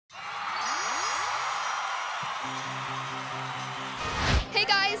Hey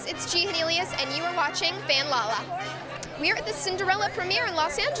guys, it's Hannelius, and you are watching Fanlalatv. We're at the Cinderella premiere in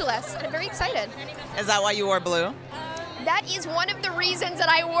Los Angeles, and I'm very excited. Is that why you wore blue? That is one of the reasons that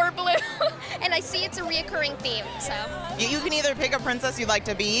I wore blue, and I see it's a reoccurring theme, so. You can either pick a princess you'd like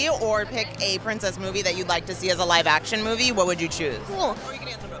to be or pick a princess movie that you'd like to see as a live-action movie. What would you choose? Cool. Or you can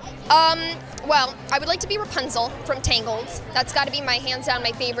answer both. Well, I would like to be Rapunzel from Tangled. That's got to be my hands down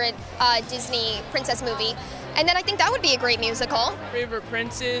my favorite Disney princess movie. And then I think that would be a great musical. Favorite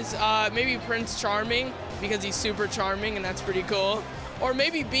princes, maybe Prince Charming, because he's super charming and that's pretty cool. Or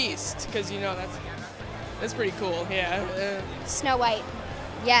maybe Beast, because you know that's pretty cool, yeah. Snow White.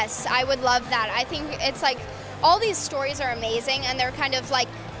 Yes, I would love that. I think it's like, all these stories are amazing, and they're kind of like,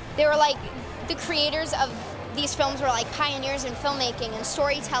 they were like, the creators of these films were like pioneers in filmmaking and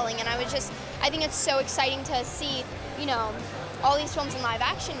storytelling, and I think it's so exciting to see, you know, all these films in live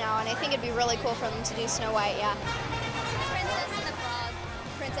action now, and I think it'd be really cool for them to do Snow White, yeah. Princess and the Frog,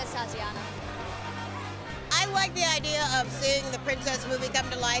 Princess Tatiana. I like the idea of seeing the princess movie come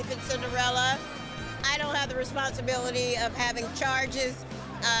to life in Cinderella. I don't have the responsibility of having charges.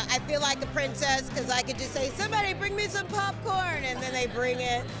 I feel like a princess because I could just say, somebody bring me some popcorn, and then they bring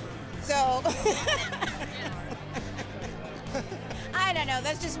it. So, I don't know,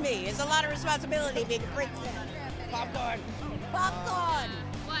 that's just me. It's a lot of responsibility being a princess. Popcorn. Popcorn!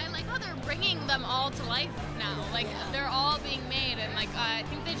 Well, I like how they're bringing them all to life now. Like, they're all being made, and like, I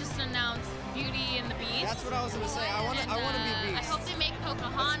think they just announced Beauty and the Beast. That's what I was gonna say. I want to be Beast. I hope they make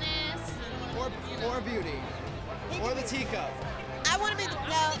Pocahontas. Or Beauty. Or the teacup. I want to be,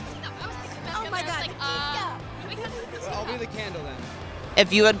 oh my God, I'll be the candle then.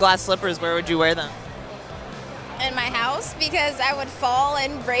 If you had glass slippers, where would you wear them? In my house, because I would fall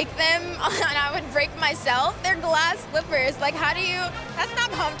and break them, and I would break myself. They're glass slippers. Like, how do you, that's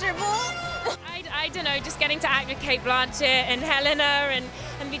not comfortable. I don't know, just getting to act with Kate Blanchett and Helena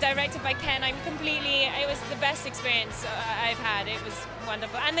and be directed by Ken, it was the best experience I've had. It was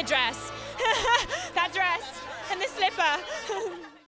wonderful. And the dress, that dress, and the slipper.